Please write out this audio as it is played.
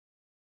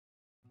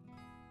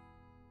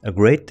A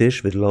great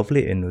dish with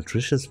lovely and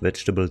nutritious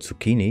vegetable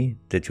zucchini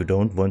that you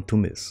don't want to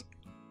miss.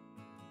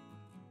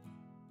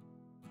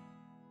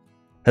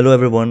 Hello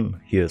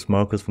everyone, here's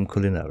Marcus from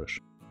Culinarisch.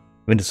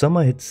 When the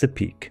summer hits the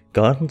peak,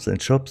 gardens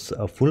and shops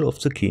are full of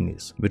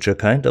zucchinis, which are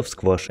kind of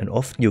squash, and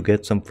often you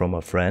get some from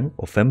a friend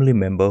or family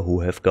member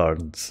who have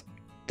gardens.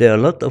 There are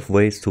a lot of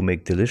ways to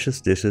make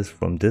delicious dishes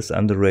from this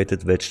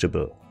underrated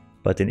vegetable.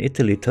 But in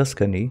Italy,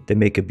 Tuscany, they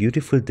make a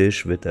beautiful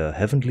dish with a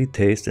heavenly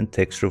taste and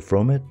texture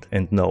from it.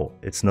 And no,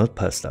 it's not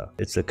pasta.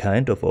 It's a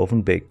kind of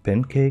oven-baked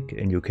pancake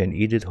and you can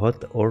eat it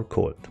hot or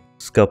cold.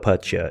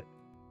 Scarpaccia.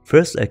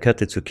 First I cut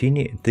the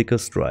zucchini in thicker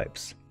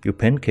stripes. Your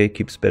pancake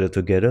keeps better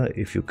together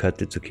if you cut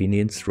the zucchini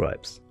in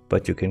stripes,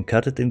 but you can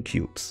cut it in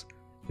cubes.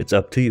 It's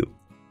up to you.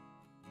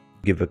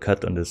 Give a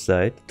cut on the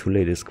side to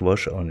lay the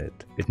squash on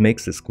it. It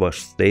makes the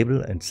squash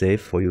stable and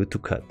safe for you to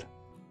cut.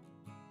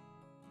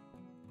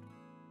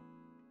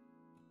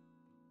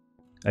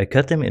 I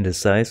cut them in the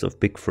size of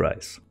big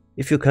fries.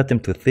 If you cut them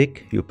too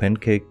thick, your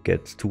pancake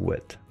gets too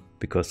wet,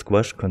 because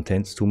squash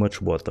contains too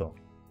much water.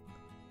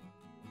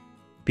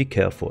 Be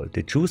careful,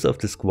 the juice of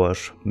the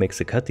squash makes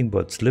the cutting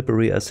board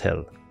slippery as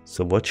hell,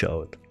 so watch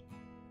out.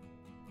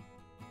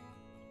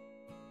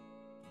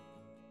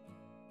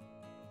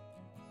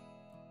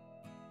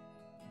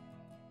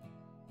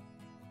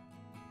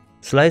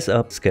 Slice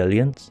up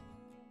scallions.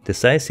 The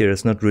size here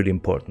is not really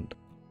important.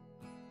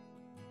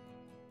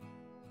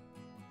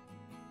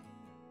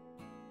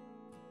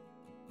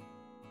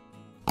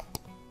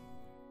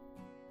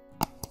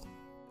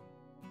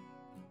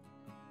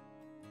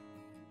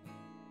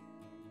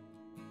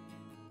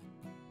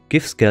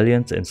 Give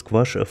scallions and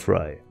squash a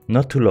fry,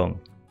 not too long,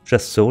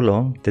 just so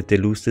long that they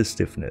lose their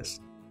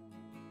stiffness.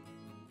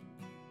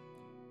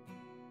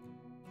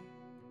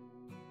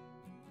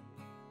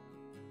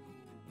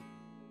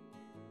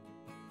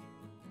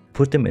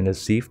 Put them in a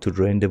sieve to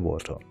drain the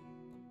water.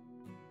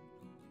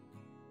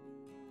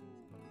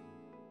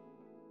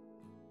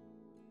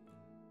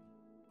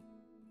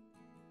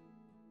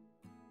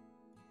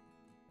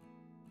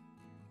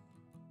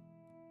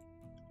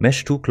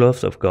 Mash 2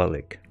 cloves of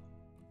garlic.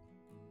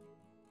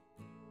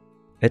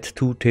 Add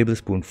 2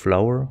 tablespoons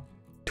flour,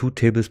 2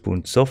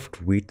 tablespoons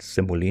soft wheat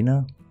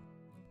semolina,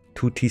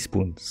 2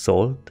 teaspoons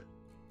salt,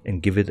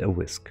 and give it a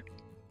whisk.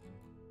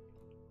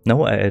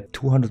 Now I add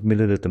 200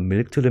 ml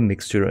milk to the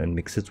mixture and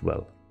mix it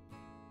well.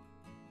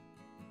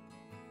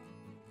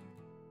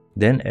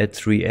 Then add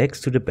 3 eggs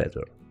to the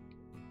batter.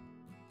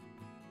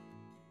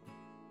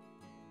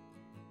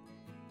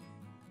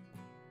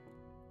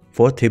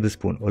 Four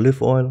tablespoons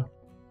olive oil.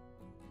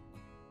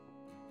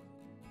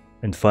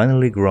 And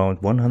finally ground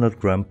 100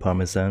 gram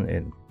parmesan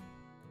in.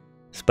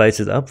 Spice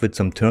it up with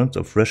some turns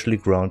of freshly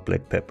ground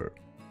black pepper.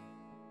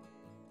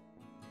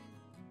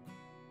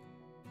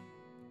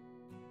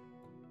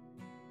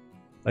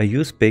 I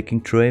use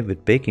baking tray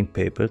with baking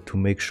paper to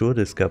make sure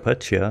the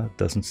scarpaccia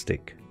doesn't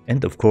stick.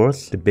 And of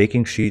course, the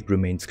baking sheet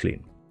remains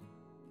clean.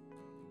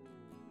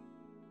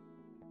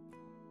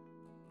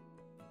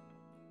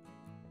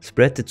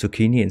 Spread the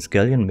zucchini and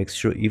scallion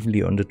mixture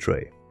evenly on the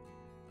tray.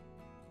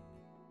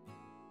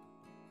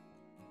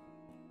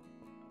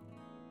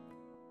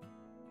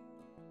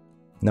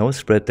 Now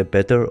spread the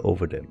batter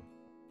over them.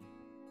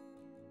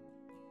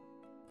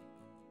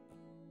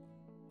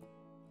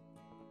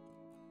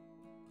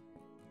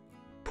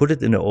 Put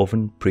it in the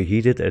oven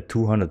preheated at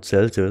 200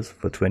 Celsius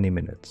for 20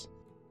 minutes.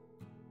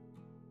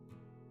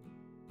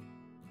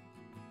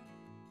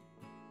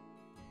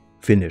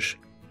 Finish.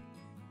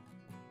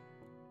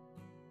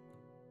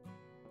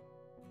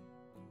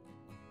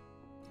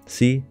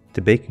 See,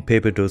 the baking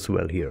paper does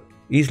well here.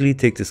 Easily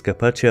take the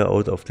scarpaccia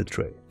out of the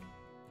tray.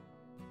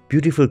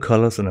 Beautiful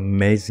colors and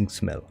amazing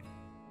smell.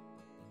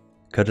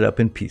 Cut it up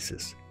in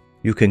pieces.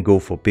 You can go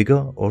for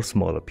bigger or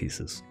smaller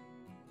pieces.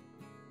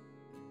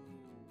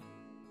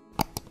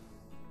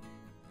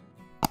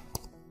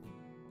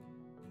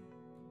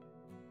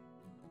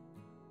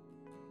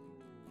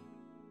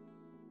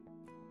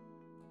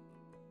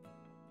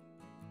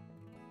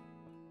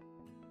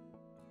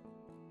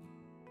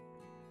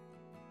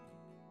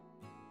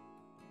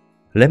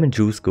 Lemon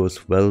juice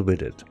goes well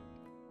with it.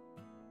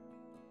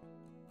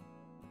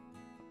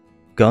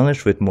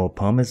 Garnish with more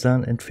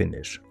parmesan and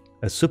finish.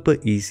 A super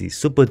easy,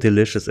 super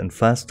delicious and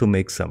fast to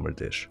make summer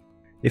dish.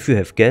 If you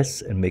have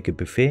guests and make a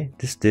buffet,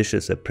 this dish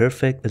is a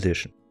perfect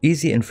addition.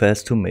 Easy and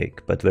fast to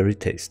make, but very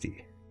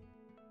tasty.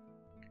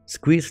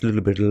 Squeeze a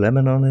little bit of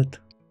lemon on it.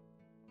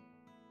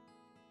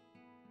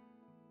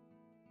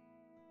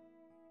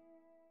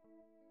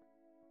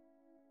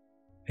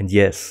 And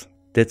yes,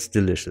 that's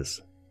delicious.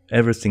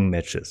 Everything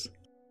matches.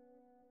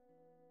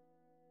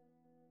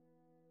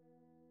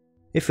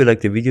 If you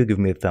liked the video, give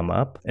me a thumb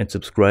up and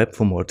subscribe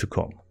for more to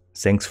come.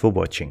 Thanks for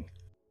watching.